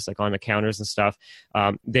the place, like on the counters and stuff.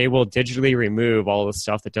 They will digitally remove all the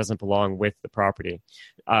stuff that doesn't belong with the property.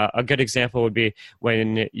 A good example would be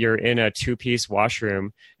when you're in a two-piece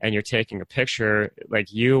washroom and you're taking a picture,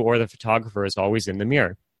 like you or the photographer is always in the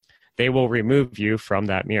mirror. They will remove you from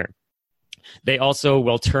that mirror. They also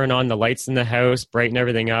will turn on the lights in the house, brighten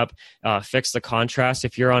everything up, fix the contrast.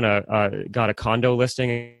 If you're on got a condo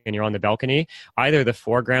listing and you're on the balcony, either the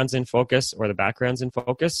foreground's in focus or the background's in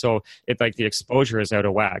focus, so it like the exposure is out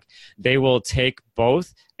of whack. They will take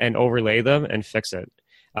both and overlay them and fix it.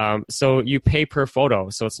 So you pay per photo.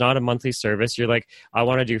 So it's not a monthly service. You're like, I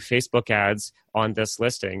want to do Facebook ads on this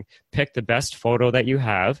listing. Pick the best photo that you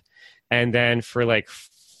have, and then for like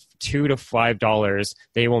 $2 to $5,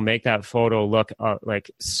 they will make that photo look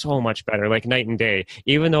like so much better, like night and day.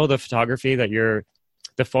 Even though the photography the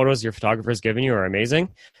photos your photographer has given you are amazing,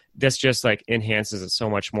 this just like enhances it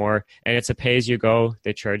so much more. And it's a pay as you go.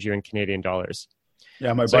 They charge you in Canadian dollars.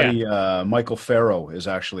 Yeah, my buddy Michael Farrow is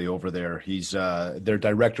actually over there. He's their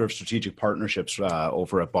director of strategic partnerships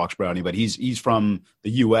over at Box Brownie, but he's from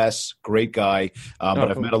the U.S. Great guy.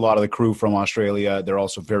 But I've met a lot of the crew from Australia. They're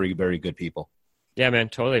also very, very good people. Yeah, man,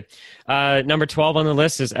 totally. Number 12 on the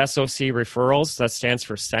list is SOC Referrals. That stands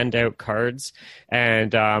for Send Out Cards.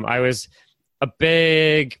 And I was a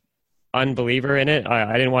big unbeliever in it.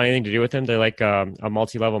 I didn't want anything to do with them. They're like a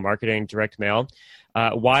multi-level marketing direct mail.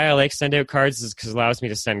 Why I like Send Out Cards is because it allows me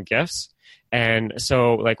to send gifts. And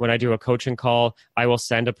so like when I do a coaching call, I will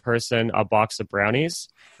send a person a box of brownies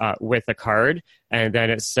with a card. And then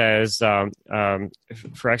it says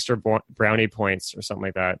for extra brownie points or something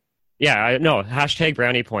like that. Yeah, hashtag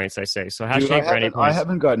brownie points, I say. So hashtag brownie points. I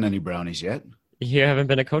haven't gotten any brownies yet. You haven't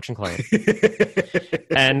been a coaching client.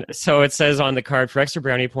 And so it says on the card, for extra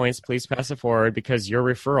brownie points, please pass it forward because your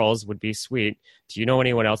referrals would be sweet. Do you know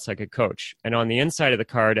anyone else I could coach? And on the inside of the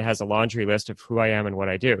card, it has a laundry list of who I am and what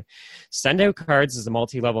I do. Send Out Cards is a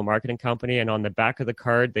multi-level marketing company. And on the back of the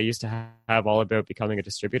card, they used to have all about becoming a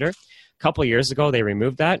distributor. A couple of years ago, they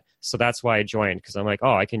removed that. So that's why I joined, because I'm like,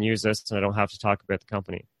 I can use this and I don't have to talk about the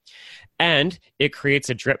company. And it creates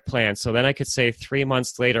a drip plan. So then I could say 3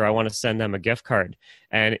 months later, I want to send them a gift card.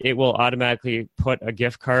 And it will automatically put a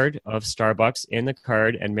gift card of Starbucks in the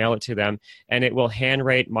card and mail it to them. And it will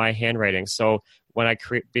handwrite my handwriting. So when I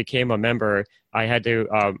became a member, I had to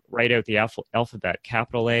write out the alphabet,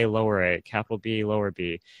 capital A, lower a, capital B, lower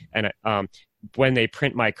B. And when they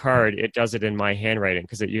print my card, it does it in my handwriting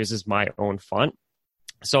because it uses my own font.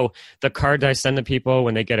 So the card that I send to people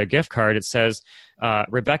when they get a gift card, it says,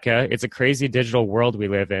 Rebecca, it's a crazy digital world we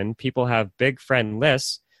live in. People have big friend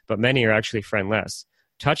lists, but many are actually friendless.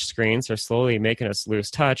 Touch screens are slowly making us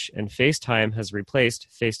lose touch, and FaceTime has replaced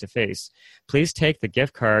face-to-face. Please take the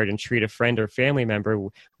gift card and treat a friend or family member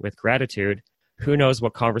with gratitude. Who knows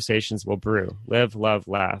what conversations will brew? Live, love,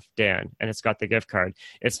 laugh, Dan. And it's got the gift card.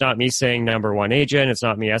 It's not me saying number one agent. It's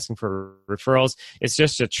not me asking for referrals. It's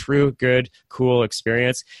just a true, good, cool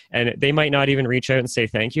experience. And they might not even reach out and say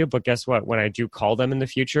thank you. But guess what? When I do call them in the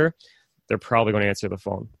future, they're probably going to answer the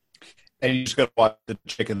phone. And you just got to watch the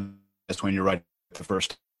chicken when you're right the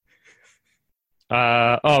first.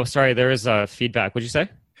 Sorry. There is feedback. What'd you say?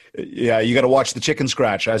 Yeah, you got to watch the chicken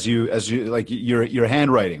scratch as you like your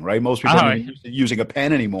handwriting, right? Most people aren't using a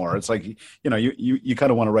pen anymore. It's like you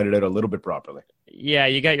kind of want to write it out a little bit properly. Yeah,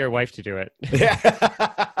 you got your wife to do it. Yeah,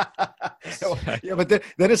 yeah, but then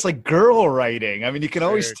it's like girl writing. I mean, you can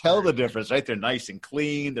always tell the difference, right? They're nice and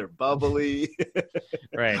clean. They're bubbly.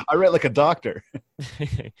 Right. I write like a doctor.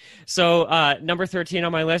 So number 13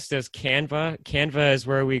 on my list is Canva. Canva is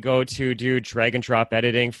where we go to do drag and drop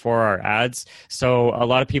editing for our ads. So a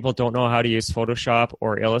lot of people don't know how to use Photoshop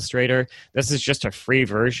or Illustrator. This is just a free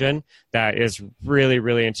version that is really,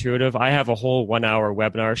 really intuitive. I have a whole 1-hour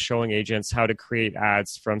webinar showing agents how to create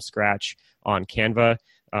ads from scratch on Canva.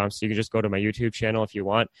 So you can just go to my YouTube channel if you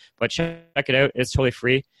want. But check it out. It's totally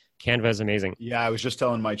free. Canva is amazing. Yeah, I was just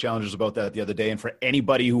telling my challengers about that the other day. And for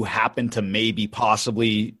anybody who happened to maybe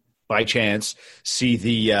possibly by chance see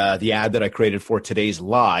the ad that I created for today's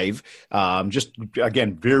live, just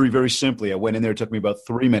again, very, very simply, I went in there. It took me about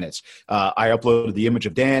 3 minutes. I uploaded the image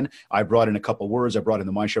of Dan. I brought in a couple words. I brought in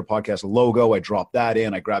the Mindshare Podcast logo. I dropped that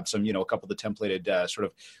in. I grabbed some, a couple of the templated sort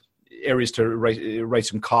of areas to write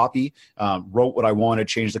some copy, wrote what I wanted,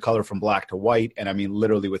 changed the color from black to white. And I mean,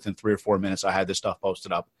 literally within 3 or 4 minutes, I had this stuff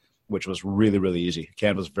posted up, which was really, really easy.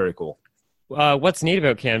 Canva's very cool. What's neat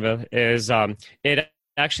about Canva is it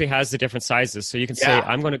actually has the different sizes. So you can say,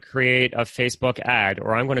 I'm going to create a Facebook ad,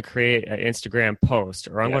 or I'm going to create an Instagram post,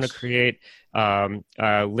 or I'm going to create a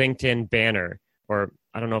LinkedIn banner, or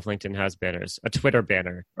I don't know if LinkedIn has banners, a Twitter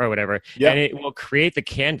banner or whatever. Yeah. And it will create the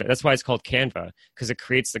canvas. That's why it's called Canva, because it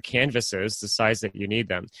creates the canvases, the size that you need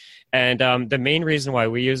them. And the main reason why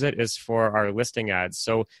we use it is for our listing ads.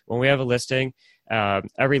 So when we have a listing,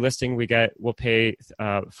 every listing we get, we'll pay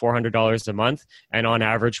 $400 a month. And on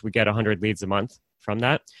average, we get 100 leads a month from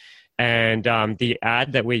that. And the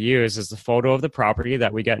ad that we use is the photo of the property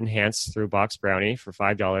that we get enhanced through Box Brownie for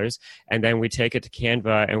 $5. And then we take it to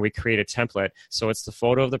Canva and we create a template. So it's the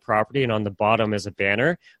photo of the property, and on the bottom is a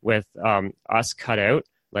banner with us cut out,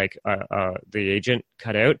 like the agent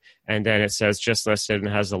cut out. And then it says just listed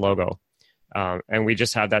and has the logo. And we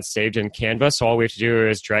just have that saved in Canva. So all we have to do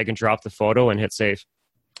is drag and drop the photo and hit save.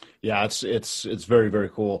 Yeah, it's very, very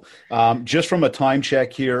cool. Just from a time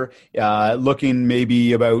check here, looking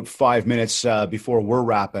maybe about 5 minutes before we're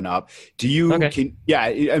wrapping up. Do you? Okay.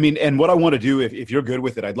 I mean, and what I want to do, if you're good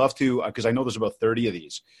with it, I'd love to, because I know there's about 30 of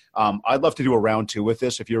these. I'd love to do a round 2 with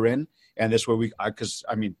this if you're in, and this way because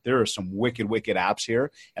I mean, there are some wicked apps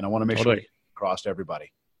here, and I want to make sure we get across to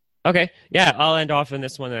everybody. Okay. Yeah, I'll end off on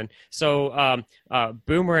this one then. So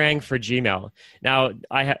Boomerang for Gmail. Now,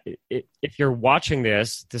 if you're watching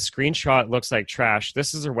this, the screenshot looks like trash.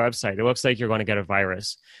 This is their website. It looks like you're going to get a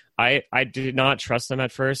virus. I did not trust them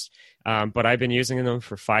at first, but I've been using them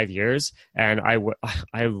for 5 years, and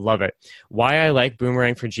I love it. Why I like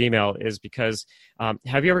Boomerang for Gmail is because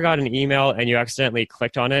have you ever got an email and you accidentally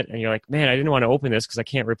clicked on it and you're like, man, I didn't want to open this because I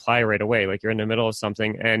can't reply right away. Like you're in the middle of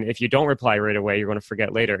something, and if you don't reply right away, you're going to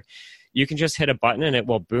forget later. You can just hit a button and it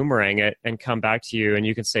will boomerang it and come back to you, and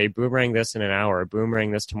you can say, boomerang this in an hour,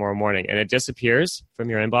 boomerang this tomorrow morning, and it disappears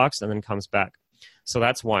from your inbox and then comes back. So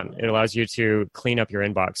that's one. It allows you to clean up your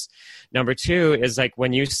inbox. Number 2 is like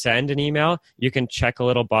when you send an email, you can check a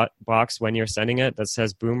little box when you're sending it that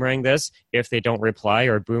says boomerang this if they don't reply,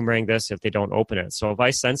 or boomerang this if they don't open it. So if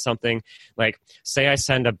I send something, like say I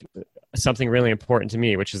send something really important to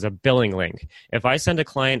me, which is a billing link. If I send a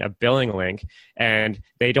client a billing link and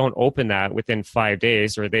they don't open that within 5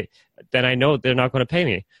 days, then I know they're not going to pay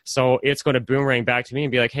me. So it's going to boomerang back to me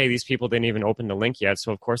and be like, hey, these people didn't even open the link yet,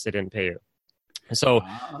 so of course they didn't pay you. So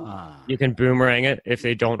you can boomerang it if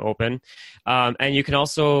they don't open. And you can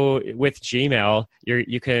also, with Gmail,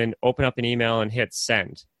 you can open up an email and hit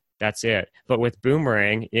send. That's it. But with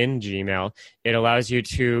Boomerang in Gmail, it allows you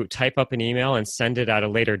to type up an email and send it at a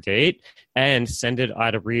later date and send it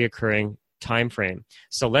at a reoccurring time frame.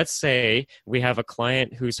 So let's say we have a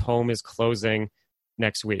client whose home is closing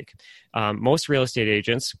next week. Most real estate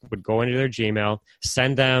agents would go into their Gmail,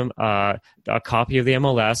 send them a copy of the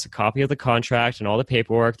MLS, a copy of the contract, and all the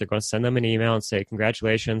paperwork. They're going to send them an email and say,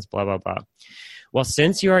 congratulations, blah, blah, blah. Well,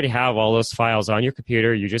 since you already have all those files on your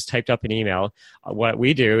computer, you just typed up an email. What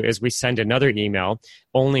we do is we send another email,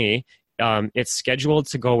 only it's scheduled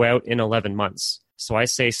to go out in 11 months. So I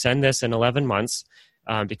say send this in 11 months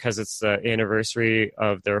because it's the anniversary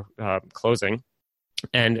of their closing.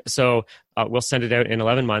 And so we'll send it out in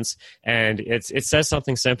 11 months. And it says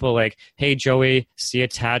something simple like, hey, Joey, see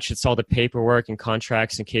attached. It's all the paperwork and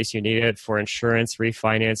contracts in case you need it for insurance,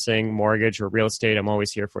 refinancing, mortgage, or real estate. I'm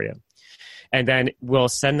always here for you. And then we'll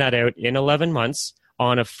send that out in 11 months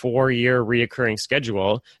on a 4-year reoccurring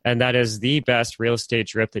schedule. And that is the best real estate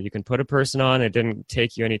drip that you can put a person on. It didn't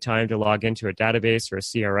take you any time to log into a database or a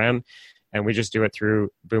CRM. And we just do it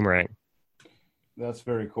through Boomerang. That's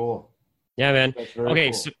very cool. Yeah, man.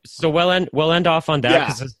 Okay, cool. So we'll end off on that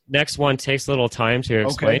because this next one takes a little time to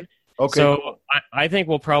explain. Okay. So I think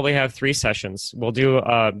we'll probably have 3 sessions. We'll do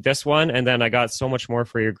this one, and then I got so much more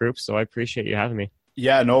for your group, so I appreciate you having me.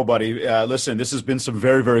 Yeah, no, buddy. Listen, this has been some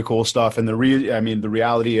very, very cool stuff. And the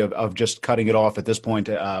reality of just cutting it off at this point,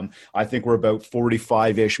 I think we're about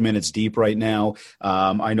 45-ish minutes deep right now.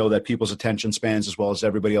 I know that people's attention spans, as well as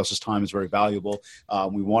everybody else's time, is very valuable.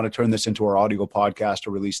 We want to turn this into our audio podcast to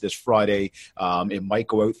release this Friday. It might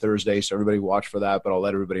go out Thursday, so everybody watch for that, but I'll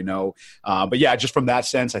let everybody know. But yeah, just from that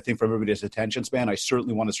sense, I think from everybody's attention span, I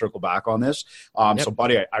certainly want to circle back on this. So,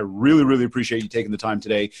 buddy, I really, really appreciate you taking the time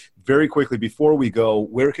today. Very quickly, before we go,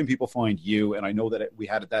 where can people find you? And I know that we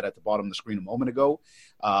had that at the bottom of the screen a moment ago.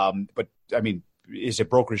 But, I mean, is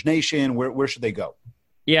it Brokerage Nation? Where should they go?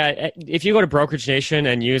 Yeah, if you go to Brokerage Nation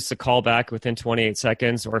and use the callback within 28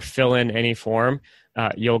 seconds or fill in any form,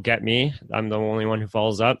 you'll get me. I'm the only one who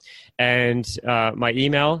follows up. And my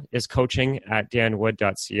email is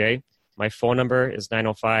coaching@danwood.ca. My phone number is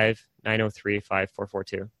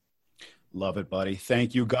 905-903-5442. Love it, buddy.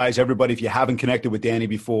 Thank you, guys. Everybody, if you haven't connected with Danny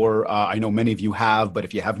before, I know many of you have, but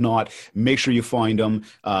if you have not, make sure you find him.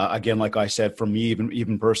 Again, like I said, from me,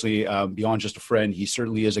 even personally, beyond just a friend, he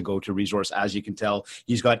certainly is a go-to resource. As you can tell,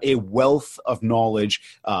 he's got a wealth of knowledge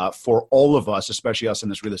for all of us, especially us in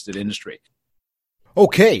this real estate industry.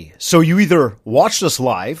 Okay, so you either watched us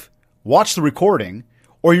live, watched the recording,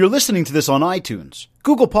 or you're listening to this on iTunes,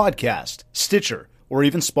 Google Podcast, Stitcher, or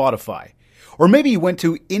even Spotify. Or maybe you went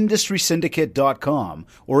to industrysyndicate.com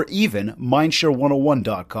or even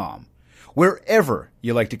mindshare101.com. Wherever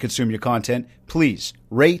you like to consume your content, please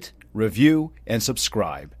rate, review, and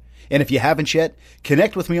subscribe. And if you haven't yet,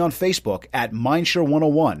 connect with me on Facebook at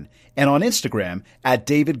Mindshare101 and on Instagram at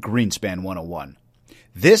DavidGreenspan101.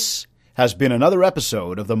 This has been another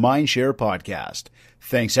episode of the Mindshare Podcast.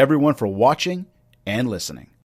 Thanks everyone for watching and listening.